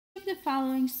The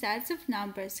following sets of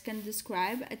numbers can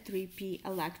describe a 3p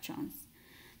electrons.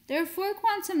 There are four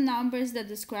quantum numbers that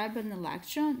describe an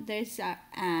electron. There's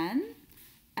N,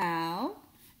 L,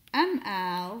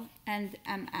 ML, and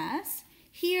MS.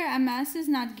 Here, MS is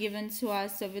not given to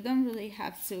us, so we don't really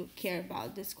have to care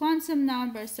about this quantum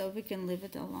number, so we can leave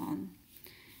it alone.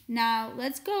 Now,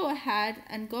 let's go ahead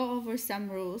and go over some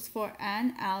rules for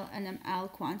N, L, and ML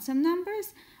quantum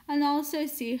numbers, and also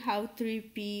see how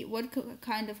 3p, what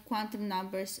kind of quantum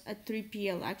numbers a 3p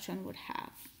electron would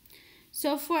have.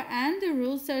 So for N, the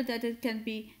rules are that it can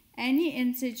be any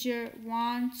integer,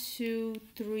 1, 2,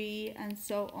 3, and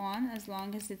so on. As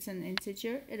long as it's an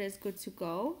integer, it is good to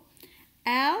go.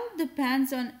 L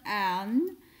depends on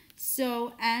N,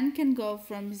 so N can go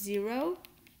from 0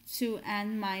 to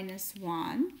N minus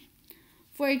 1.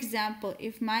 For example,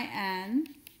 if my N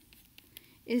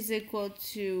is equal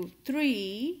to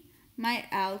 3, my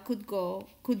L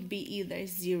could be either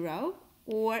 0,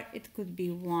 or it could be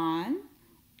 1,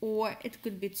 or it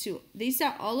could be 2. These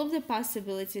are all of the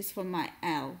possibilities for my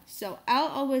L. So L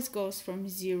always goes from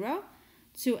 0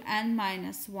 to N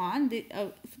minus 1.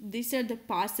 These are the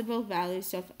possible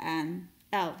values of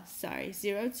L,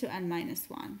 0 to N minus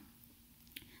 1.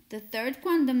 The third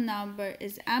quantum number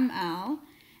is ML,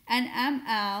 and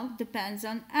ML depends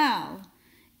on L.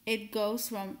 It goes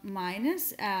from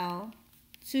minus L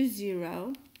to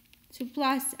 0 to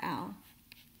plus L.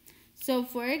 So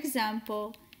for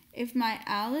example, if my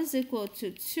L is equal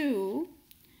to 2,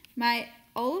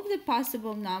 all of the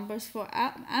possible numbers for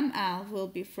ML will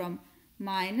be from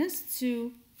minus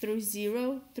 2 through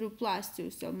 0 through plus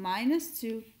 2. So minus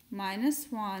 2, minus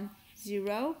 1,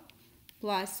 0,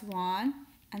 plus 1,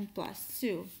 and plus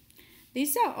 2.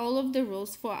 These are all of the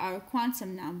rules for our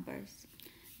quantum numbers.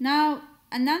 Now,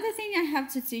 another thing I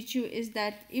have to teach you is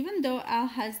that even though L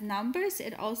has numbers,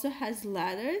 it also has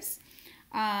letters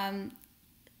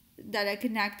that are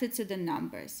connected to the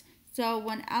numbers. So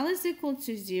when L is equal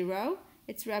to 0,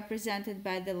 it's represented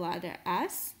by the letter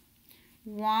S.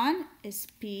 1 is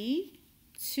P,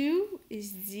 2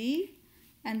 is Z,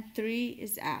 and 3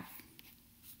 is F.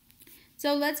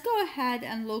 So let's go ahead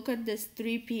and look at this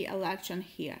 3p electron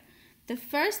here. The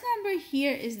first number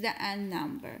here is the N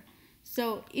number.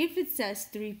 So if it says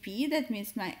 3p, that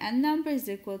means my N number is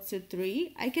equal to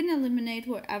 3. I can eliminate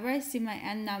wherever I see my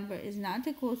N number is not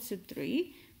equal to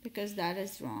 3, because that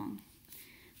is wrong.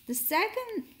 The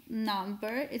second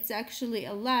number, it's actually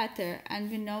a letter,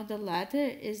 and we know the letter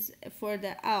is for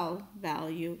the L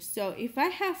value. So if I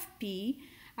have P,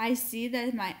 I see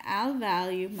that my L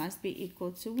value must be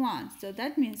equal to 1. So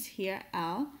that means here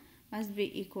L must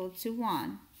be equal to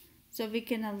 1. So we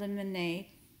can eliminate.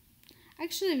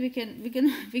 Actually, we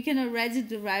can already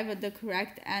derive the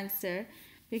correct answer,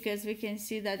 because we can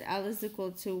see that L is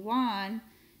equal to 1.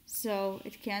 So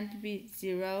it can't be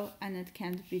 0 and it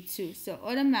can't be 2. So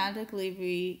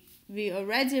automatically we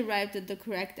already arrived at the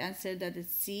correct answer, that is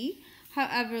C.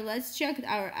 However, let's check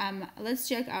our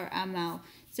ML.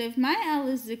 So if my L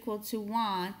is equal to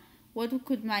 1, what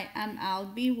could my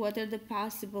ML be? What are the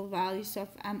possible values of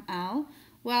ML?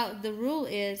 Well, the rule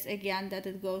is, again, that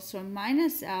it goes from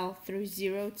minus L through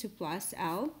 0 to plus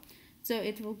L. So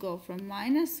it will go from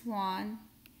minus 1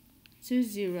 to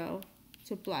 0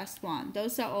 to plus 1.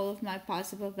 Those are all of my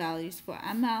possible values for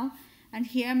ML. And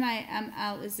here my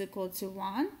ML is equal to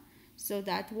 1. So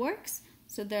that works.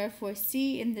 So therefore,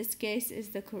 C in this case is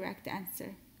the correct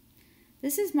answer.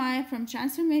 This is Maya from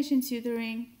Transformation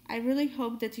Tutoring. I really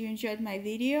hope that you enjoyed my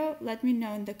video. Let me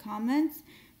know in the comments.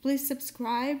 Please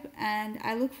subscribe, and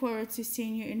I look forward to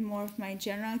seeing you in more of my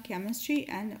general chemistry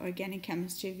and organic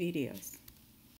chemistry videos.